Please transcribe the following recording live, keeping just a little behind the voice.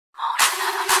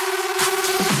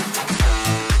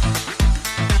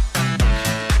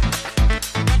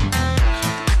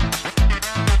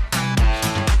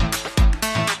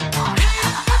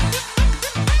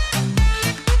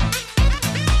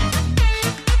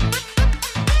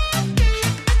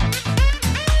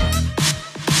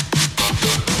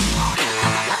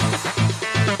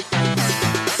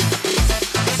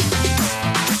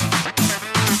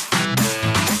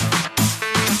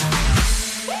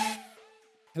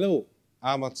Hello,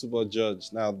 I'm Atubo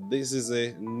Judge. Now, this is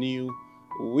a new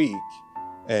week,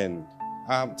 and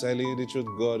I'm telling you the truth,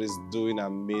 God is doing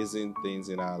amazing things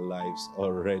in our lives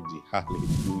already.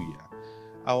 Hallelujah.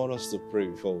 I want us to pray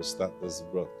before we start this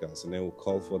broadcast, and then we'll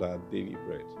call for our daily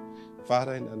bread.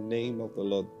 Father, in the name of the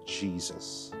Lord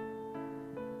Jesus,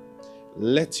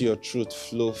 let your truth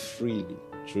flow freely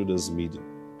through this medium.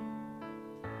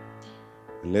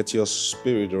 And let your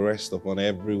spirit rest upon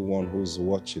everyone who's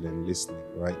watching and listening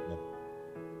right now.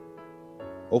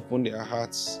 Open their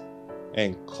hearts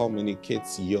and communicate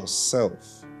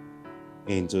yourself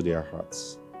into their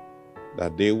hearts,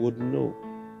 that they would know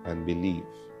and believe.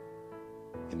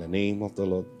 In the name of the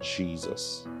Lord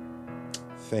Jesus,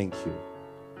 thank you.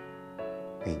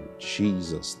 In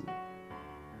Jesus' name,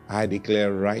 I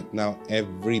declare right now,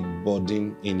 every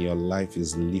burden in your life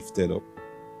is lifted up.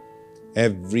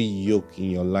 Every yoke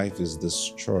in your life is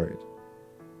destroyed.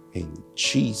 In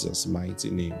Jesus' mighty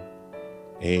name,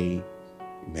 amen.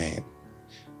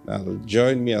 Now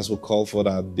join me as we call for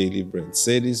our daily bread.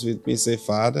 Say this with me. Say,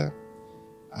 Father,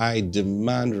 I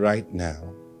demand right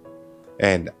now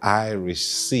and I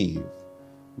receive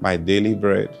my daily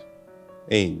bread.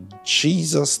 In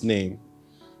Jesus' name,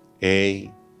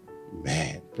 amen.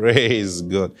 Praise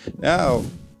God. Now,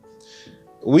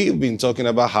 we've been talking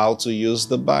about how to use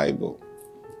the Bible.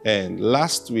 And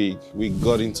last week, we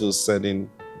got into certain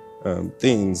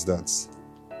things that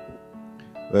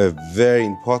were very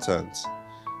important.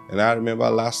 And I remember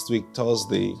last week,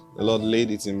 Thursday, the Lord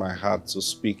laid it in my heart to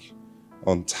speak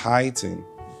on tithing.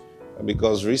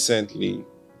 Because recently,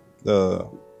 the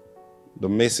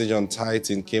message on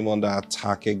tithing came under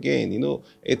attack again. You know,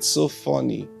 it's so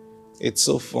funny. It's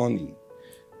so funny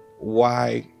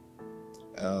why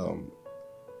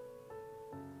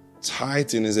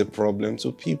tithing is a problem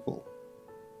to people.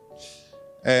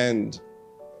 And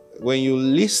when you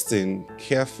listen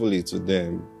carefully to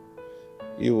them,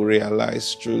 you will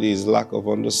realize truly is lack of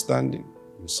understanding.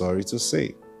 I'm sorry to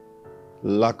say,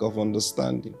 lack of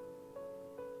understanding.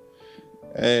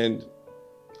 And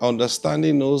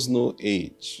understanding knows no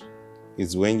age.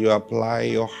 It's when you apply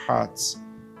your hearts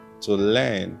to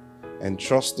learn and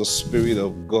trust the Spirit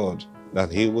of God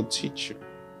that He will teach you.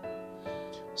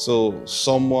 So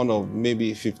someone of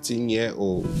maybe 15 years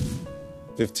old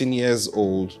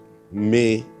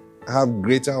may have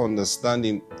greater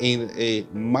understanding in a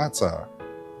matter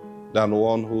than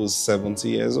one who's 70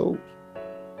 years old.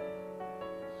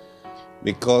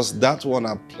 Because that one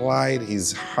applied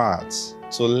his heart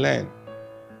to learn.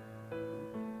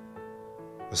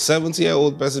 A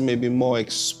 70-year-old person may be more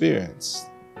experienced.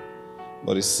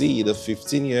 But you see, the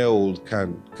 15-year-old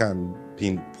can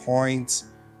pinpoint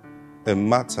a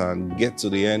matter and get to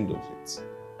the end of it.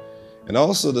 And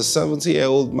also the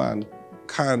 70-year-old man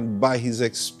can, by his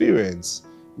experience,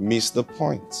 miss the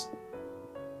point.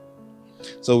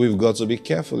 So we've got to be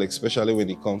careful, especially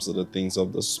when it comes to the things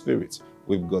of the Spirit.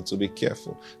 We've got to be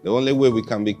careful. The only way we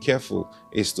can be careful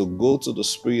is to go to the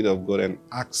Spirit of God and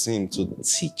ask Him to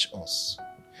teach us.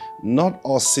 Not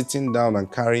us sitting down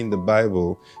and carrying the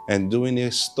Bible and doing a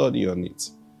study on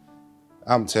it.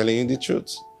 I'm telling you the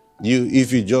truth.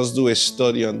 If you just do a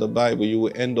study on the Bible, you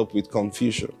will end up with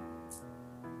confusion.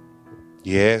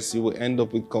 Yes, you will end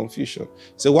up with confusion.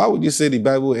 So why would you say the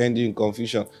Bible ended in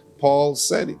confusion? Paul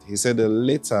said it. He said the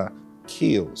letter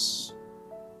kills.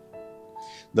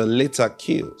 The letter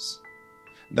kills.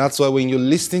 That's why when you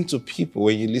listen to people,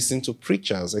 when you listen to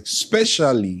preachers,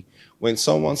 especially when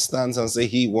someone stands and says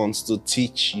he wants to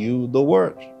teach you the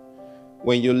word,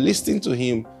 when you listen to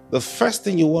him, the first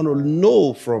thing you want to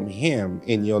know from him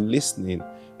in your listening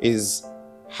is,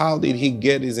 how did he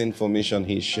get his information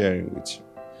he's sharing with you?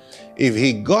 If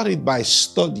he got it by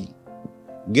study,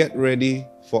 get ready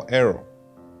for error.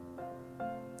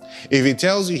 If he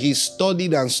tells you he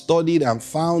studied and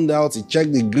found out, he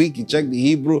checked the Greek, he checked the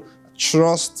Hebrew,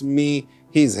 trust me,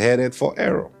 he's headed for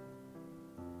error.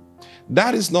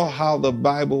 That is not how the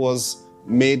Bible was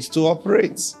made to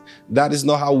operate. That is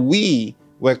not how we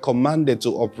were commanded to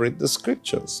operate the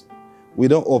Scriptures. We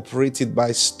don't operate it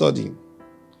by studying.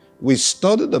 We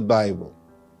study the Bible.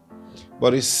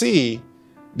 But you see,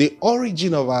 the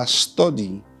origin of our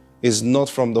study is not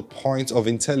from the point of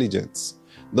intelligence.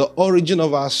 The origin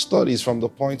of our study is from the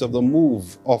point of the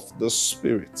move of the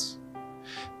Spirit.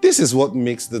 This is what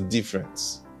makes the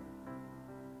difference.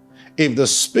 If the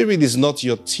Spirit is not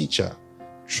your teacher,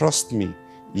 trust me,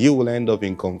 you will end up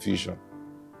in confusion.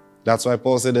 That's why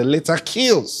Paul said the letter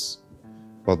kills,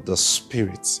 but the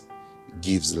Spirit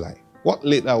gives life. What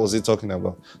letter was he talking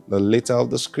about? The letter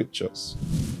of the Scriptures.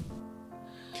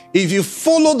 If you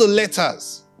follow the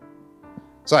letters,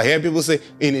 So I hear people say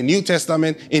in the New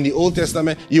Testament, in the Old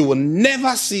Testament, you will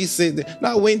never see Satan.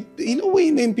 Now, when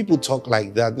people talk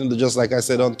like that, just like I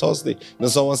said on Thursday,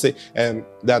 someone say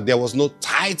that there was no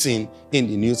tithing in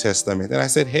the New Testament. And I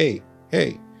said, hey,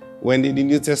 when did the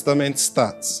New Testament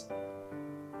start?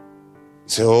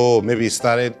 So maybe it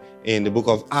started in the book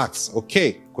of Acts.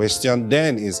 Okay, question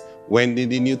then is, when did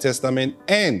the New Testament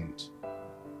end?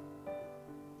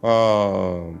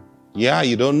 Yeah,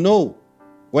 you don't know.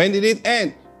 When did it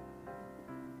end?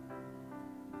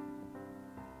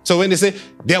 So when they say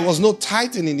there was no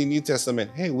tithing in the New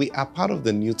Testament, hey, we are part of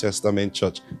the New Testament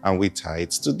church and we tithe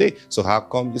today. So how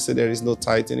come you say there is no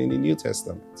tithing in the New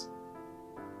Testament?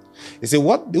 You see,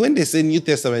 when they say New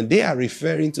Testament, they are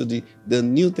referring to the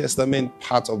New Testament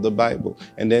part of the Bible.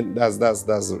 And then that's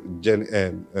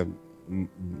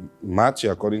Matthew,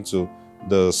 according to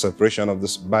the separation of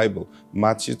this Bible,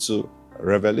 Matthew to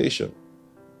Revelation.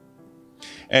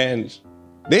 And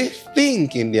they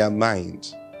think in their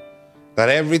mind that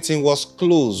everything was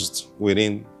closed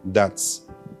within those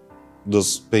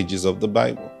pages of the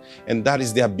Bible. And that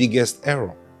is their biggest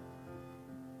error.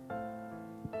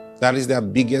 That is their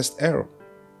biggest error.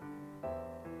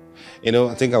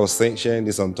 I think I was sharing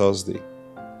this on Thursday.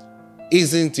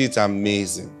 Isn't it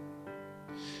amazing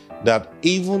that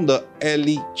even the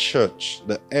early church,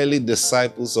 the early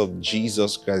disciples of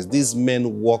Jesus Christ, these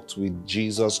men walked with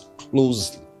Jesus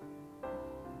closely.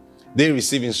 They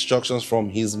received instructions from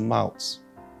his mouth.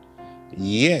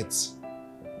 Yet,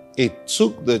 it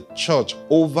took the church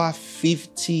over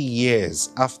 50 years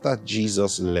after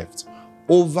Jesus left,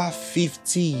 over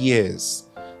 50 years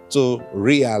to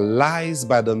realize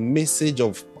by the message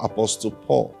of Apostle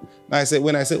Paul. Now,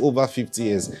 when I say over 50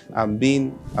 years, I'm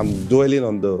dwelling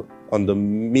on the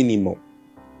minimum.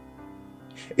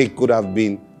 It could have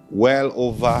been well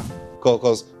over,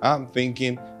 because I'm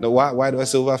thinking, why do I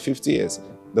say over 50 years?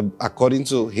 According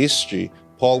to history,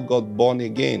 Paul got born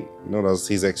again.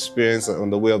 His experience on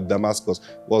the way of Damascus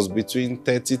was between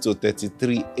 30 to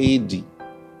 33 AD,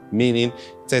 meaning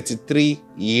 33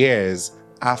 years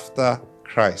after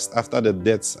Christ, after the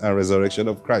death and resurrection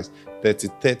of Christ, 30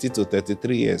 to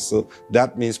 33 years. So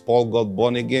that means Paul got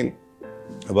born again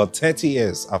about 30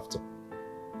 years after.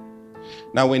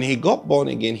 Now, when he got born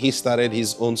again, he started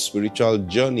his own spiritual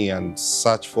journey and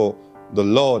search for the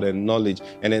Lord and knowledge.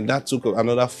 And then that took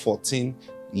another 14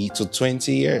 to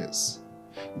 20 years.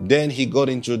 Then he got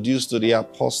introduced to the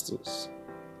apostles.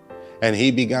 And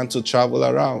he began to travel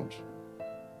around.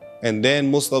 And then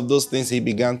most of those things he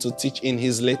began to teach in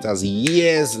his letters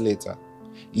years later.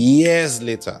 Years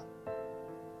later.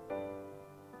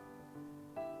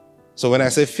 So when I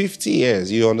say 50 years,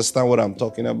 you understand what I'm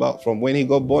talking about. From when he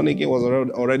got born again was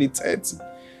already 30.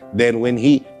 Then when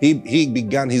he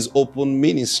began his open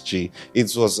ministry,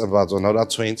 it was about another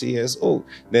 20 years old.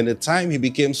 Then the time he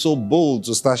became so bold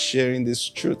to start sharing these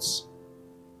truths.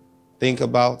 Think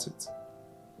about it.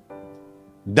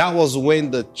 That was when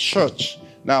the church...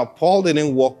 Now, Paul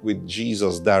didn't walk with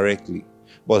Jesus directly,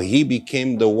 but he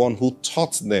became the one who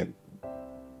taught them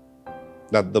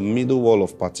that the middle wall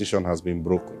of partition has been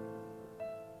broken.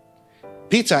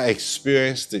 Peter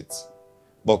experienced it,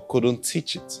 but couldn't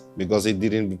teach it because he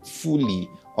didn't fully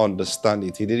understand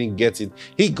it. He didn't get it.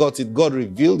 He got it. God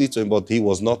revealed it to him, but he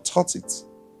was not taught it.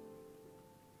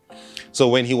 So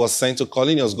when he was sent to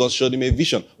Cornelius, God showed him a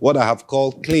vision. What I have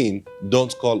called clean,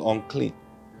 don't call unclean.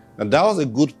 And that was a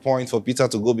good point for Peter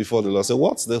to go before the Lord. So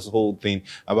what's this whole thing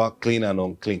about clean and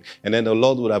unclean? And then the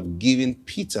Lord would have given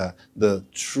Peter the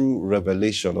true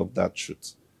revelation of that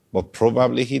truth. But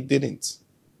probably he didn't.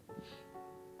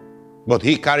 But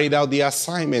he carried out the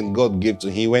assignment God gave to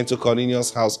him. He went to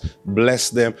Cornelius' house,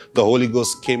 blessed them. The Holy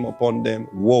Ghost came upon them.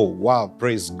 Whoa, wow,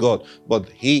 praise God. But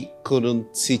he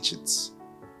couldn't teach it.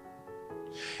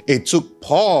 It took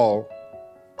Paul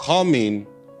coming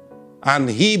and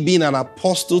he being an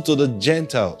apostle to the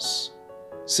Gentiles.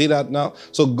 See that now?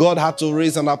 So God had to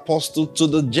raise an apostle to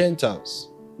the Gentiles.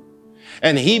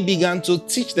 And he began to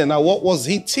teach them. Now, what was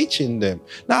he teaching them?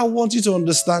 Now, I want you to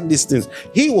understand these things.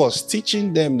 He was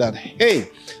teaching them that, hey,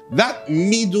 that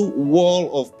middle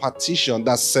wall of partition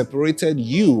that separated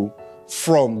you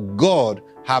from God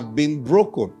have been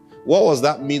broken. What was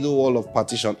that middle wall of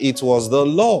partition? It was the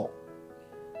law.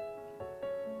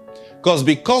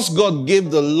 Because God gave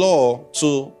the law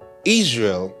to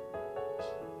Israel,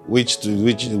 which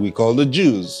we call the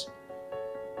Jews,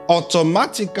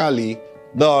 automatically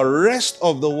the rest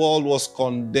of the world was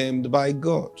condemned by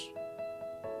God.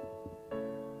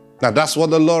 Now that's what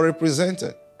the law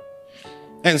represented.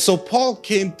 And so Paul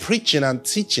came preaching and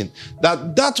teaching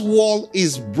that that wall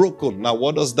is broken. Now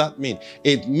what does that mean?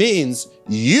 It means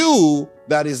you,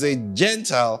 that is a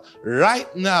Gentile,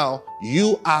 right now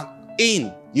you are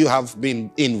in. You have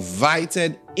been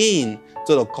invited in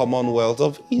to the Commonwealth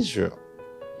of Israel.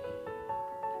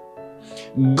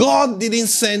 God didn't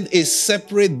send a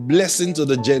separate blessing to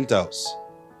the Gentiles.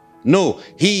 No,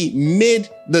 he made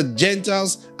the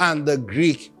Gentiles and the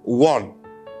Greek one.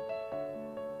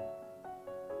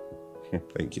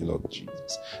 Thank you, Lord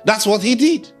Jesus. That's what he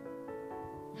did.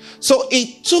 So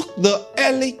it took the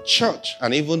early church,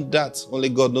 and even that, only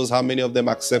God knows how many of them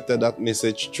accepted that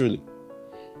message truly.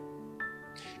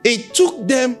 It took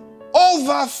them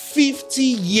over 50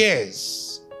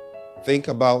 years. Think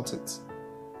about it.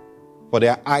 For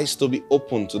their eyes to be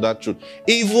open to that truth.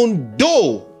 Even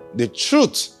though the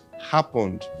truth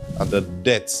happened at the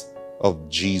death of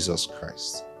Jesus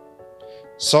Christ.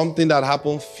 Something that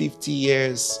happened 50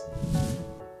 years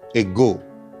ago.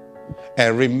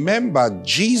 And remember,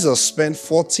 Jesus spent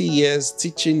 40 years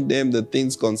teaching them the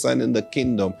things concerning the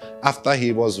kingdom after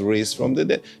he was raised from the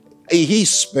dead. He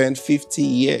spent 50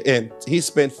 years and he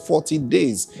spent 40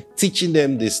 days teaching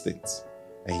them these things.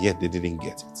 And yet they didn't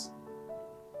get it.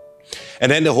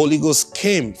 And then the Holy Ghost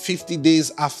came 50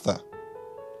 days after.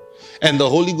 And the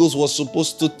Holy Ghost was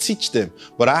supposed to teach them.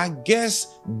 But I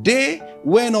guess they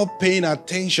were not paying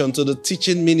attention to the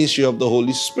teaching ministry of the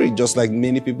Holy Spirit, just like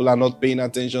many people are not paying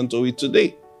attention to it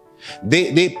today.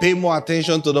 They pay more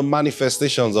attention to the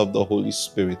manifestations of the Holy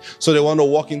Spirit. So they want to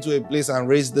walk into a place and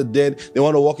raise the dead. They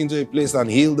want to walk into a place and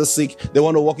heal the sick. They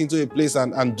want to walk into a place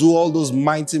and do all those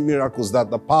mighty miracles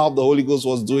that the power of the Holy Ghost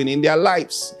was doing in their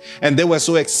lives. And they were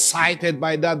so excited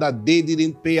by that they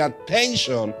didn't pay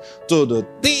attention to the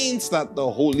things that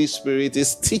the Holy Spirit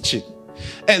is teaching.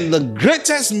 And the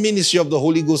greatest ministry of the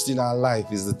Holy Ghost in our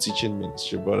life is the teaching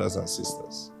ministry, brothers and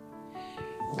sisters.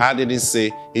 I didn't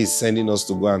say he's sending us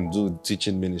to go and do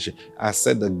teaching ministry. I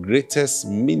said the greatest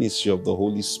ministry of the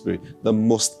Holy Spirit, the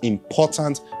most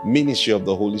important ministry of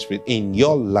the Holy Spirit in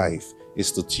your life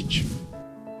is to teach you.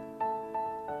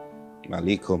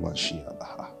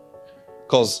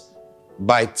 Because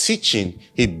by teaching,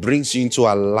 he brings you into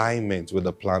alignment with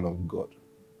the plan of God.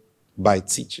 By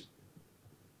teaching.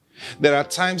 There are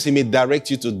times he may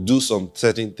direct you to do some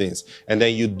certain things, and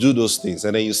then you do those things,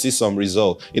 and then you see some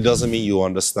result. It doesn't mean you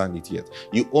understand it yet.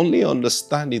 You only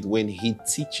understand it when he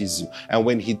teaches you. And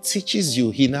when he teaches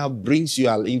you, he now brings you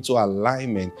into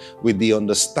alignment with the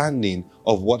understanding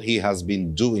of what he has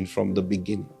been doing from the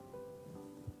beginning.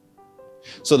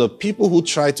 So the people who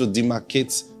try to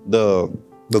demarcate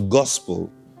the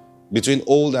gospel between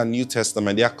Old and New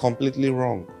Testament, they are completely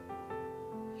wrong.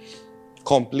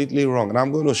 Completely wrong. And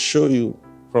I'm going to show you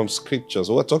from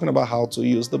scriptures. We're talking about how to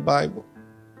use the Bible.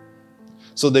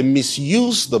 So they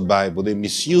misuse the Bible, they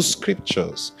misuse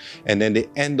scriptures, and then they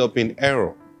end up in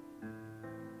error.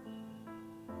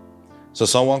 So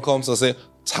someone comes and says,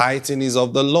 tithing is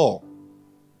of the law.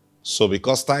 So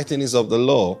because tithing is of the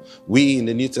law, we in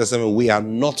the New Testament, we are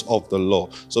not of the law.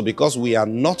 So because we are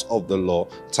not of the law,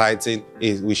 tithing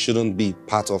we shouldn't be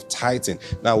part of tithing.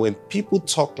 Now, when people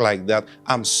talk like that,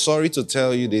 I'm sorry to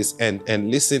tell you this, and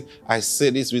listen, I say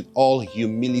this with all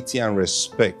humility and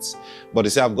respect. But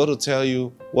you see, I've got to tell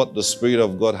you what the Spirit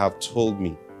of God have told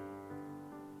me.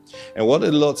 And what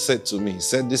the Lord said to me, he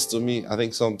said this to me, I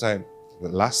think sometime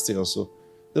last year or so.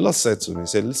 The Lord said to me, he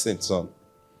said, listen, son,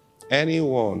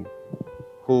 anyone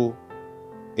who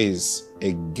is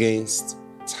against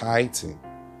tithing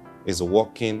is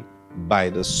walking by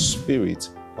the spirit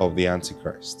of the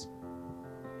Antichrist.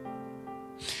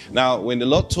 Now, when the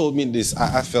Lord told me this,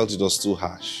 I felt it was too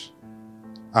harsh.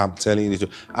 I'm telling you the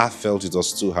truth. I felt it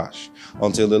was too harsh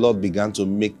until the Lord began to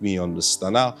make me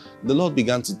understand. Now, the Lord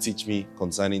began to teach me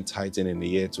concerning tithing in the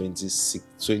year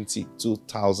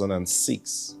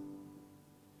 2006.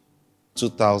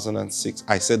 2006.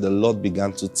 I said the Lord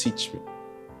began to teach me.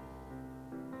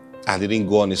 I didn't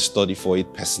go on a study for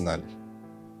it personally.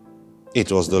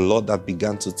 It was the Lord that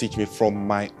began to teach me from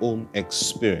my own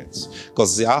experience.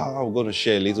 Because I'm going to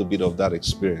share a little bit of that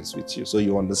experience with you so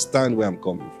you understand where I'm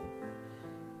coming from.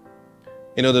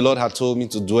 You know, the Lord had told me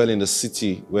to dwell in the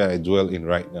city where I dwell in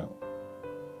right now.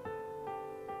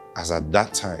 As at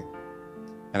that time.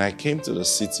 And I came to the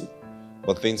city,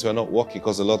 but things were not working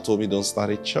because the Lord told me don't start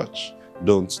a church.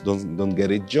 Don't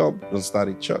get a job. Don't start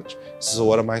a church. So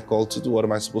what am I called to do? What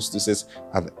am I supposed to do? He says,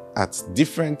 at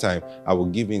different time, I will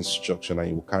give instruction and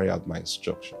you will carry out my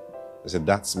instruction. I said,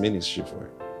 that's ministry for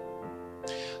him.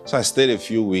 So I stayed a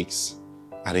few weeks.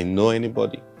 I didn't know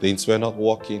anybody. Things were not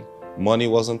working. Money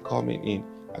wasn't coming in.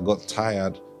 I got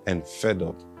tired and fed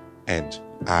up and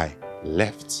I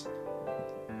left.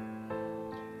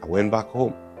 I went back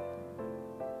home.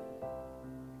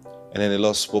 And then the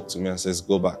Lord spoke to me and says,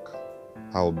 go back.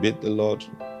 I obeyed the Lord.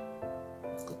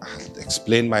 I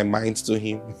explained my mind to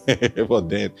him. But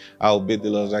then I obeyed the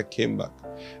Lord. I came back.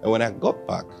 And when I got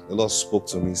back, the Lord spoke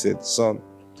to me. He said, son,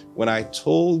 when I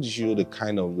told you the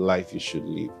kind of life you should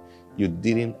live, you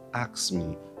didn't ask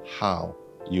me how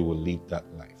you will live that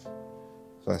life.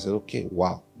 So I said, okay,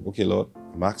 wow. Okay, Lord,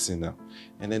 I'm asking now.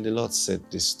 And then the Lord said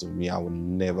this to me. I will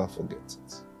never forget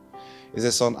it. He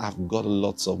said, son, I've got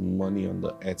lots of money on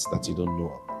the earth that you don't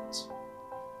know about.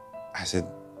 I said,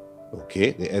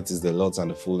 okay, the earth is the Lord's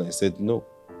and the fullness. He said, no.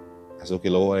 I said, okay,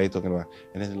 Lord, what are you talking about?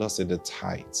 And then the Lord said, the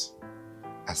tithe.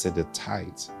 I said, the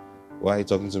tithe. Why are you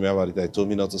talking to me about it? I told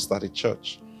me not to start a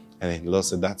church. And then the Lord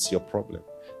said, that's your problem.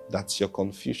 That's your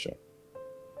confusion.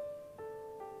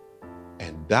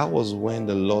 And that was when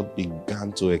the Lord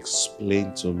began to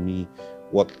explain to me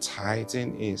what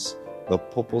tithing is, the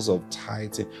purpose of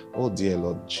tithing. Oh, dear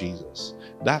Lord Jesus.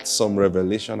 That's some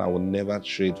revelation I will never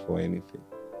trade for anything.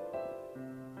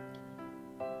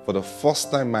 For the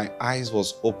first time, my eyes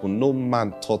was open. No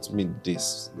man taught me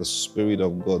this. The Spirit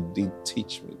of God did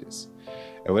teach me this.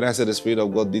 And when I said the Spirit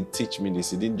of God did teach me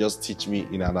this, He didn't just teach me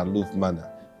in an aloof manner.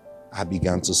 I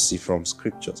began to see from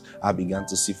scriptures. I began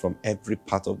to see from every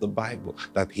part of the Bible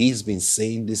that He's been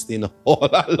saying this thing all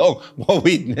along, but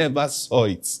we never saw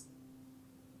it.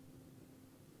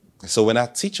 So when I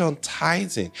teach on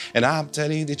tithing, and I'm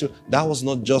telling you the truth, that was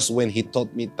not just when He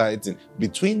taught me tithing.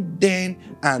 Between then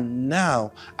and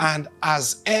now, and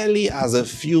as early as a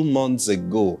few months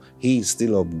ago, He is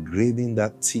still upgrading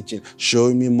that teaching,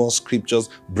 showing me more scriptures,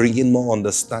 bringing more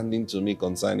understanding to me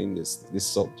concerning this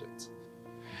subject.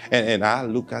 And I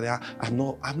look at it,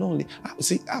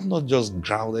 I'm not just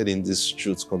grounded in this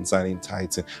truth concerning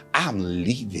tithing. I'm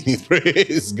living it,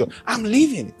 praise God. I'm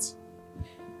living it.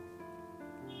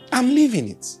 I'm living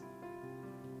it.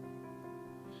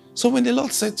 So when the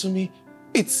Lord said to me,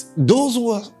 it's those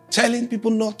who are telling people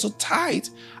not to tithe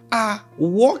are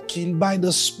walking by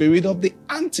the spirit of the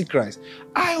Antichrist.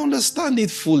 I understand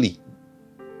it fully.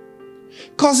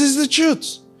 Because it's the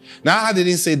truth. Now, I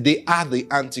didn't say they are the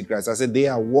Antichrist. I said they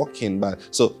are walking by.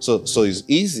 So it's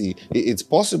easy. It's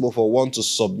possible for one to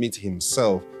submit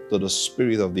himself to the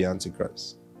spirit of the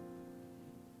Antichrist.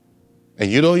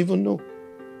 And you don't even know.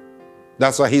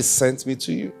 That's why He sent me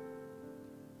to you.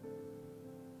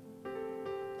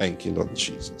 Thank you, Lord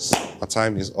Jesus. Our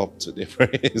time is up today.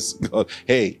 Praise God.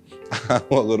 Hey,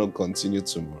 we're going to continue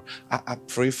tomorrow. I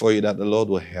pray for you that the Lord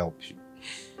will help you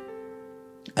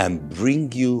and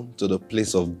bring you to the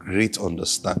place of great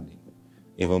understanding,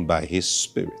 even by His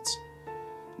Spirit.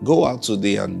 Go out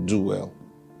today and do well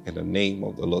in the name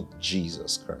of the Lord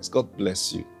Jesus Christ. God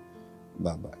bless you.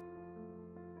 Bye-bye.